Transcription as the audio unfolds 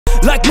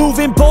like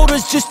moving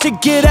boulders just to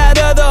get out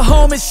of the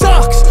home. It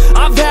sucks,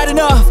 I've had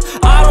enough,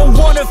 I don't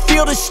wanna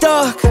feel the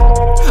stuck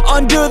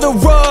under the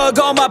rug,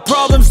 all my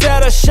problems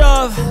that I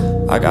shove.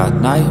 I got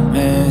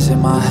nightmares in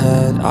my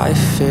head, I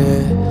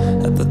fear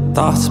that the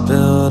thoughts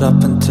build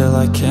up until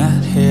I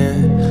can't hear,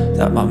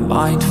 that my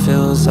mind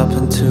fills up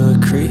into a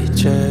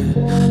creature,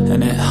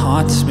 and it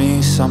haunts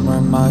me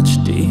somewhere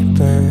much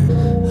deeper.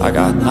 I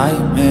got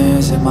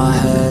nightmares in my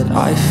head,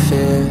 I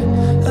fear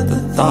that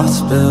the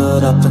thoughts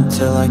build up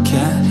until I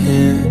can't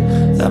hear,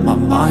 that my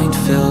mind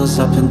fills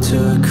up into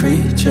a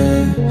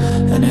creature,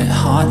 and it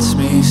haunts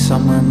me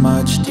somewhere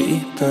much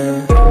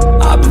deeper.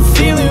 I've been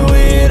feeling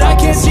weird, I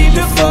can't seem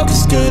to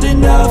focus good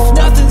enough.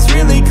 Nothing's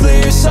really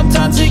clear,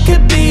 sometimes it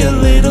could be a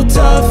little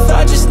tough.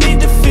 I just need